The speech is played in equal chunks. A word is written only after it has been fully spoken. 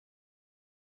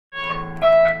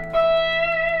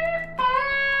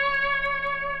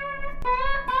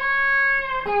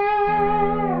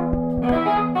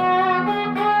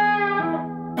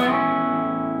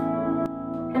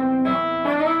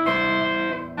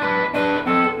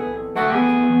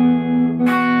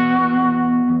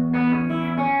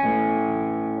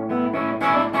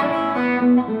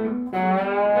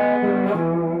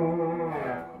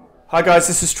Hi guys,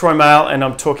 this is Troy Mail and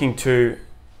I'm talking to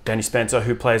Danny Spencer,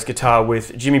 who plays guitar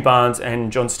with Jimmy Barnes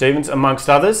and Jon Stevens, amongst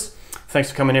others. Thanks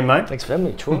for coming in, mate. Thanks for having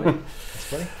me, Troy.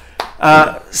 That's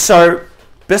funny. So,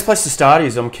 best place to start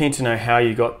is I'm keen to know how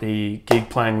you got the gig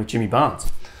playing with Jimmy Barnes.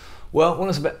 Well, when I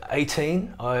was about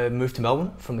 18, I moved to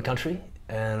Melbourne from the country,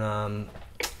 and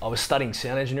I was studying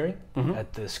sound engineering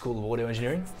at the School of Audio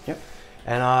Engineering. Yep.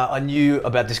 And I knew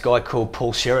about this guy called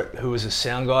Paul Sherritt, who was a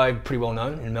sound guy, pretty well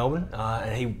known in Melbourne,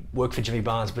 and he worked for Jimmy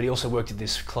Barnes, but he also worked at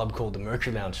this club called the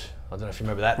Mercury Lounge. I don't know if you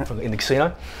remember that, in the casino.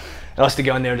 And I used to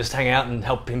go in there and just hang out and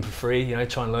help him for free, you know,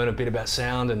 try and learn a bit about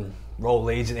sound and roll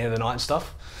leads at the end of the night and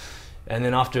stuff. And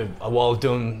then after a while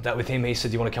doing that with him, he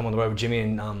said, "Do you want to come on the road with Jimmy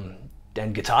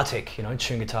and guitar tech, you know,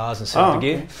 tune guitars and set up the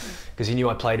gear?" Because he knew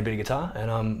I played a bit of guitar,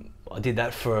 and I did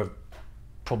that for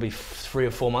probably 3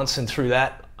 or 4 months, and through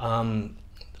that,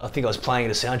 I think I was playing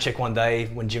at a sound check one day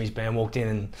when Jimmy's band walked in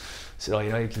and said, "Oh,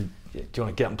 you know, do you want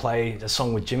to get up and play a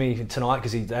song with Jimmy tonight?"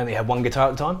 Because he only had one guitar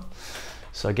at the time.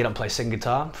 So I get up and play second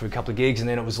guitar for a couple of gigs, and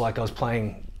then it was like I was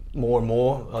playing more and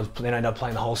more. Then I ended up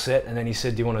playing the whole set, and then he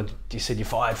said, "You said you're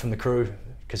fired from the crew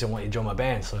because I want you to join my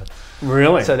band." So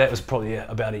really, so that was probably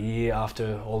about a year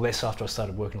after, or less, after I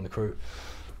started working on the crew.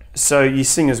 So you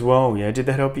sing as well, yeah? Did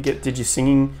that help you get? Did your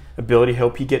singing ability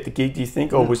help you get the gig? Do you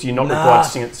think, or was you not required to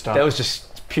sing at the start? That was just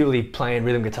purely playing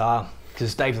rhythm guitar.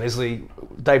 Because Dave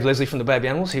Leslie from the Baby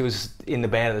Animals, he was in the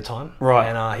band at the time, right?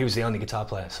 And he was the only guitar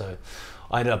player, so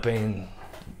I ended up being,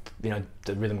 you know,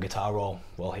 the rhythm guitar role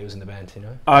while he was in the band, you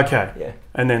know. Okay. Yeah.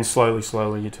 And then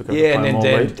slowly you took over. Yeah, and then more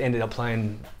Dave ended up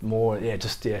playing more. Yeah,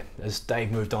 as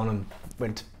Dave moved on and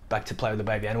went back to play with the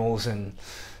Baby Animals, and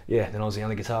yeah, then I was the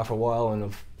only guitar for a while, and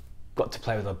I've got to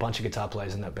play with a bunch of guitar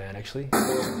players in that band actually.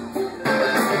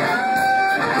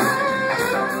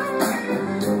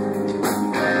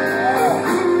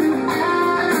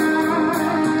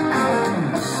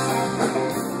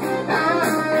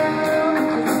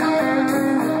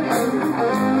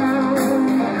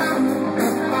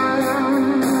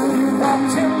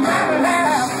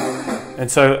 And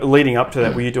so leading up to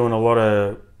that, were you doing a lot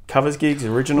of covers gigs,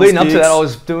 originals Leading gigs? up to that, I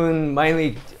was doing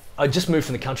mainly, I just moved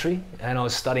from the country and I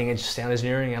was studying sound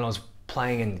engineering, and I was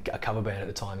playing in a cover band at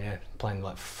the time, yeah. Playing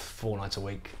like 4 nights a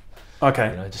week.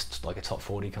 Okay. You know, just like a top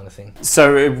 40 kind of thing.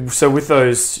 So with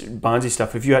those Barnesy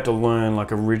stuff, have you had to learn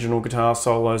like original guitar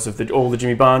solos of all the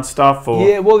Jimmy Barnes stuff? Or?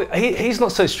 Yeah, well, he's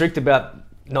not so strict about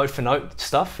note for note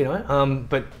stuff, you know,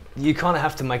 but you kind of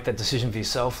have to make that decision for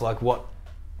yourself, like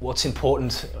what's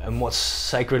important and what's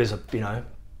sacred as a, you know,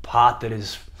 part that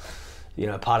is, you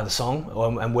know, part of the song,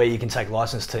 and where you can take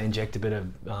license to inject a bit of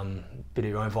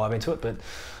your own vibe into it. But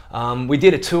we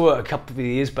did a tour a couple of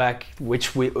years back,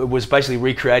 which was basically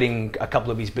recreating a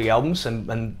couple of his big albums,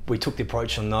 and we took the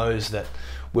approach on those that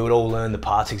we would all learn the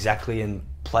parts exactly and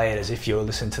play it as if you were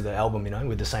listening to the album, you know,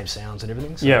 with the same sounds and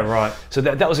everything. So, yeah, right. So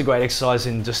that was a great exercise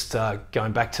in just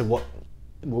going back to what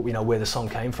you know, where the song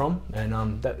came from,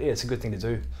 and yeah, it's a good thing to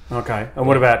do. Okay, and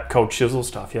what about Cold Chisel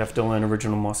stuff? You have to learn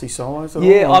original Mossy solos at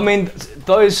all? Or? I mean,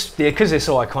 those, yeah, because they're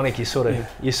so iconic, you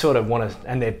sort of want to,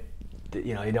 and they're,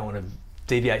 you know, you don't want to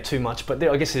deviate too much, but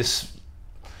I guess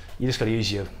you just got to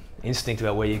use your instinct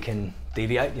about where you can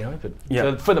deviate, you know.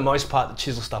 But for the most part, the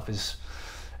chisel stuff is,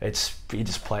 you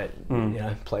just play it, you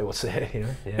know, play what's there, you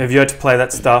know. Yeah. Have you had to play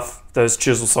that stuff, those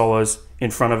chisel solos, in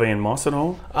front of Ian Moss at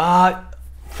all?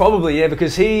 Probably, yeah,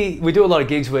 because we do a lot of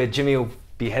gigs where Jimmy will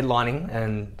be headlining,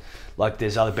 and like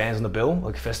there's other bands on the bill,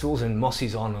 like festivals, and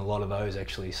Mossy's on a lot of those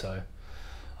actually. So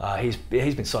he's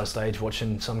been side stage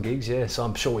watching some gigs, yeah. So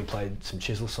I'm sure we played some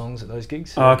Chisel songs at those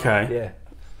gigs. So, okay. Yeah.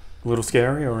 A little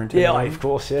scary or intimidating? Yeah, of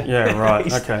course, yeah. Yeah, right.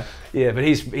 Okay. Yeah, but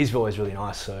he's always really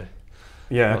nice, so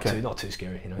yeah, not too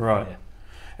scary, you know. Right. Yeah.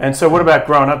 And so, what about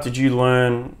growing up? Did you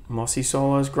learn Mossy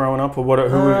solos growing up, or what?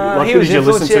 Who did you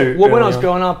listen to? Well, when I was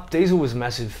growing up, Diesel was a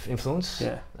massive influence.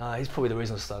 Yeah. He's probably the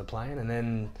reason I started playing, and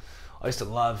then I used to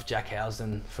love Jack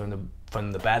Housden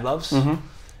from the Bad Loves, and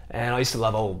I used to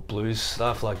love old blues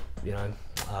stuff like, you know,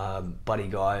 Buddy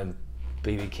Guy and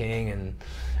B.B. King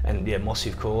and yeah,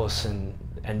 Mossy of course, and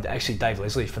actually Dave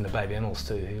Leslie from the Baby Animals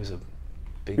too. He was a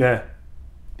big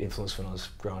influence when I was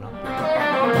growing up.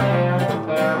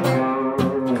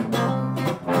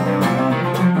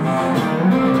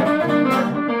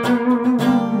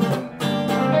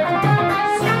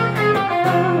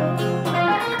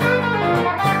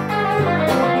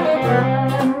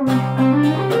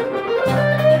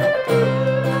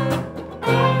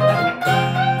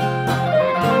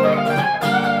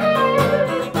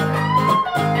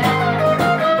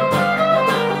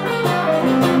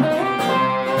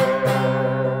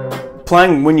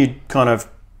 When you kind of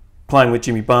playing with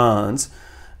Jimmy Barnes,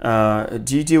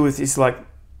 do you deal with this, like,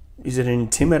 is it an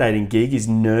intimidating gig? Is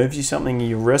nerves you something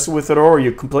you wrestle with at all, or are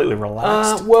you completely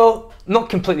relaxed? Well, not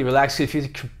completely relaxed. If you're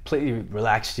completely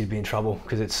relaxed, you'd be in trouble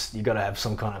because you got to have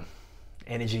some kind of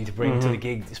energy to bring to the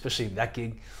gig, especially that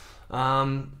gig.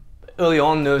 Early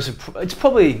on, nerves it's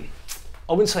probably,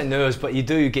 I wouldn't say nerves, but you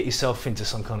do get yourself into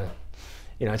some kind of,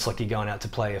 it's like you're going out to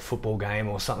play a football game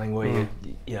or something where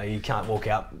you can't walk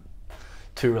out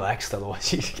too relaxed,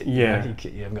 otherwise you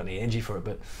haven't got any energy for it.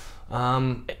 But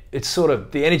it's sort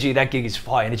of, the energy, that gig is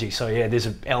high energy, so yeah, there's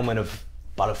an element of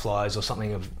butterflies or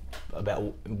something about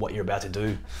what you're about to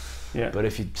do. Yeah. But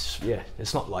if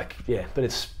it's not like,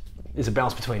 but there's a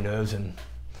balance between nerves and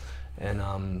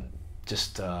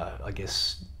just I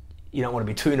guess you don't want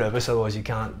to be too nervous, otherwise you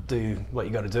can't do what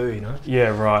you got to do,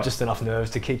 Yeah, right. Just enough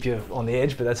nerves to keep you on the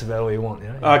edge, but that's about all you want,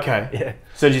 Okay. Yeah.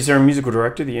 So is there a musical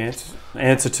director the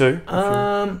answer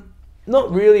to?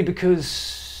 Not really,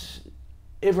 because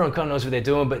everyone kind of knows what they're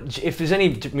doing, but if there's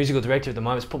any musical director at the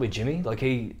moment, it's probably Jimmy. Like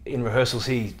in rehearsals,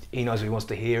 he knows what he wants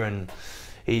to hear, and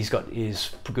he's got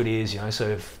good ears,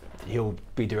 so he'll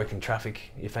be directing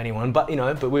traffic, if anyone, but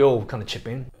we all kind of chip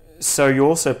in. So you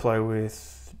also play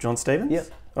with Jon Stevens? Yep.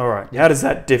 All right. How does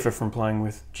that differ from playing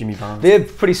with Jimmy Barnes? They're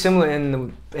pretty similar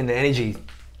in the energy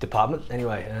department,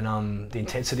 anyway, and the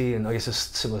intensity, and I guess a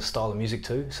similar style of music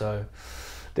too. So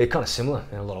they're kind of similar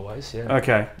in a lot of ways. Yeah.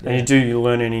 Okay. Yeah. And you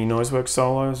learn any Noiseworks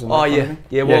solos? And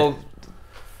yeah. Well,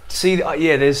 see,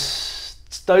 there's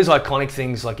those iconic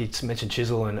things like you mentioned,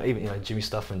 Chisel, and even Jimmy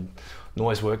stuff and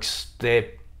Noiseworks.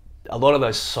 A lot of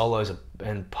those solos are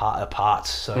parts.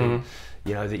 So.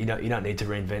 That you don't need to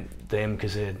reinvent them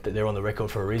because they're on the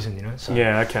record for a reason, So,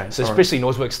 yeah, okay. So especially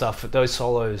Noiseworks stuff, those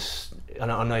solos. I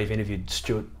know you've interviewed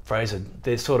Stuart Fraser.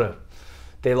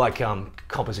 They're like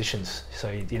compositions.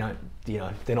 So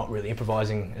they're not really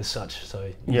improvising as such.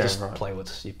 So you just play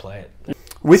it.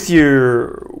 With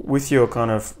your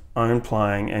kind of own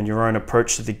playing and your own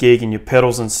approach to the gig and your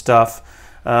pedals and stuff.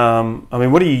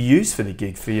 What do you use for the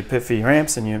gig, for your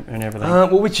amps and everything?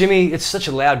 Well, with Jimmy, it's such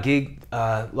a loud gig.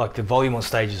 Like the volume on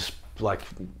stage is like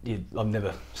I've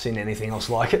never seen anything else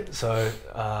like it. So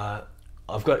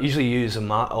I've usually use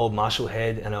an old Marshall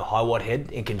head and a high watt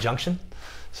head in conjunction.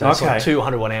 So it's like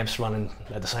 200 watt amps running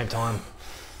at the same time,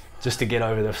 just to get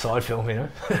over the side film.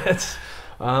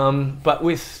 But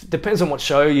depends on what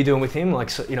show you're doing with him. Like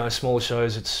smaller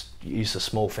shows, you use a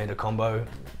small Fender combo.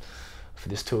 For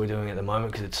this tour we're doing at the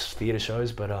moment because it's theatre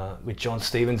shows, but with Jon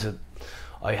Stevens,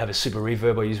 I have a super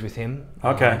reverb I use with him.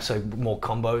 Okay. So more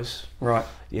combos. Right.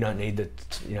 You don't need the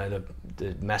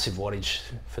massive wattage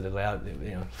for the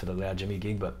loud Jimmy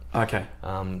gig, but okay.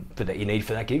 But that you need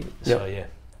for that gig. Yep.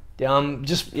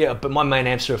 So But my main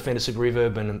amps are a Fender super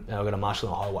reverb, and I've got a Marshall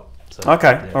and a high watt. So,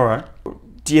 okay. Yeah. All right.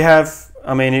 Do you have?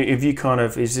 If you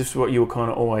is this what you were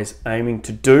kind of always aiming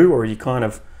to do, or are you kind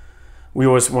of? We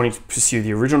always wanting to pursue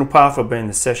the original path of being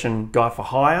the session guy for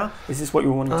hire. Is this what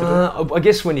you're wanting to do? I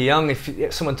guess when you're young,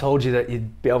 if someone told you that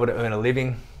you'd be able to earn a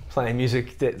living playing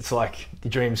music, that's like your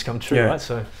dreams come true, right?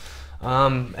 So,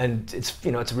 and it's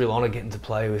it's a real honour getting to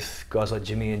play with guys like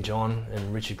Jimmy and John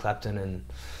and Richard Clapton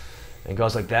and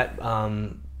guys like that.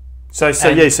 So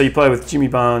you play with Jimmy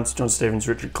Barnes, Jon Stevens,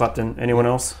 Richard Clapton. Anyone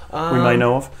else we may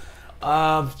know of?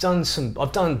 I've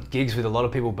done gigs with a lot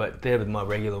of people, but they're my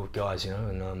regular guys,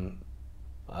 and.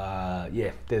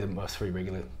 They're my three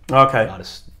regular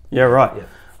artists. Yeah, right. Yeah.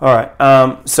 All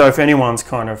right. So if anyone's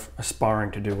kind of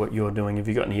aspiring to do what you're doing, have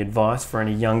you got any advice for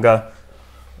any younger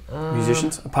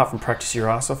musicians, apart from practice your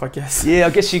ass off, I guess? Yeah, I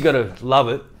guess you got to love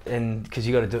it, and because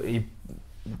you're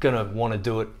gonna want to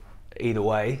do it either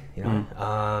way,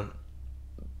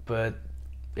 but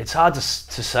it's hard to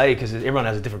say because everyone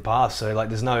has a different path. So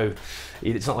like, it's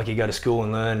not like you go to school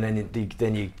and learn and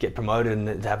then you get promoted and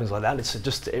it happens like that. It's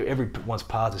just everyone's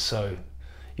path is so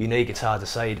unique. It's hard to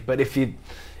say. But if you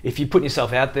put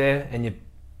yourself out there and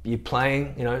you're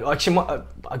playing, actually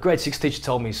a grade 6 teacher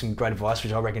told me some great advice,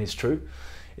 which I reckon is true.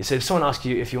 He said if someone asks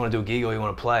you if you want to do a gig or you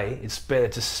want to play,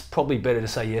 it's probably better to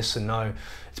say yes and no.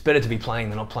 It's better to be playing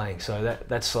than not playing. So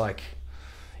that's like,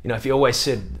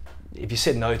 if you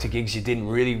said no to gigs you didn't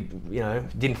really,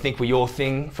 didn't think were your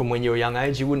thing from when you were a young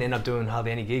age, you wouldn't end up doing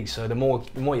hardly any gigs. So the more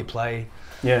you play,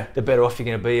 the better off you're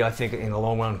going to be, I think, in the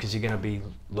long run, because you're going to be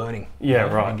learning,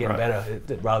 and getting better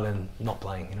rather than not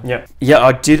playing. Yeah.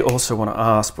 I did also want to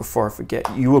ask before I forget.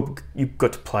 You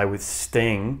got to play with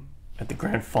Sting at the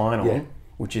grand final,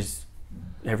 which is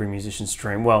every musician's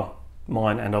dream. Well,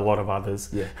 mine and a lot of others.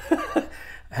 Yeah.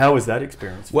 How was that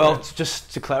experience? Well,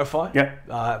 just to clarify,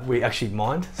 we actually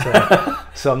mined,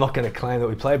 so I'm not going to claim that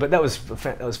we played, but that was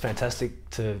fantastic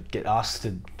to get asked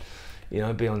to,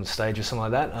 be on stage or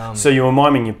something like that. So you were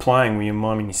miming your playing, were you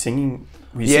miming your singing?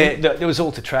 Yeah, it was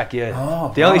all to track. Yeah.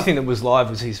 Oh, the only thing that was live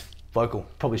was his vocal.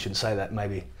 Probably shouldn't say that.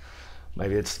 Maybe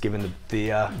it's given the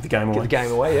game away. The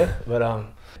game away. Yeah. But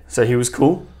so he was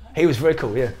cool. He was very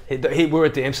cool. Yeah. We were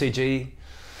at the MCG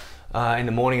in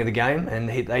the morning of the game, and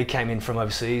they came in from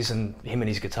overseas, and him and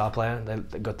his guitar player.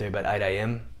 They got there about 8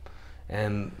 a.m.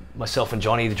 And myself and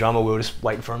Johnny, the drummer, we were just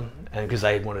waiting for him, and because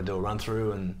they wanted to do a run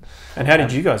through. And how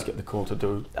did you guys get the call to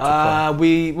do? I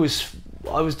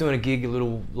was doing a gig a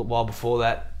little while before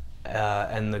that,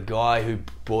 and the guy who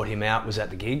brought him out was at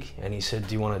the gig, and he said,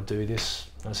 "Do you want to do this?"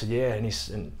 I said, "Yeah,"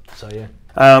 and so yeah.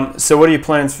 So what are your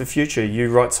plans for future?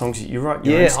 You write songs, you write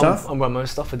your own stuff? I'm writing my own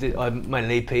stuff. I made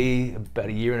an EP about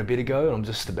a year and a bit ago, and I'm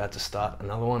just about to start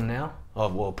another one now. Oh,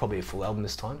 well, probably a full album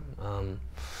this time.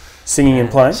 Singing and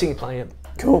playing? Singing and playing, yeah.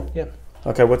 Cool. Yeah.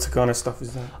 Okay, what's the kind of stuff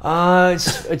is that?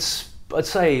 It's I'd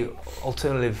say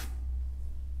alternative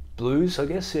blues, I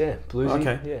guess, yeah. Bluesy,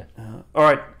 okay. Yeah. All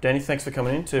right, Danny, thanks for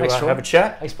coming in to Thanks, have a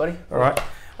chat. Thanks, buddy. All right.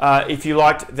 If you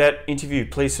liked that interview,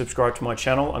 please subscribe to my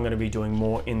channel. I'm going to be doing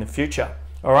more in the future.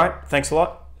 All right, thanks a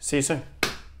lot. See you soon.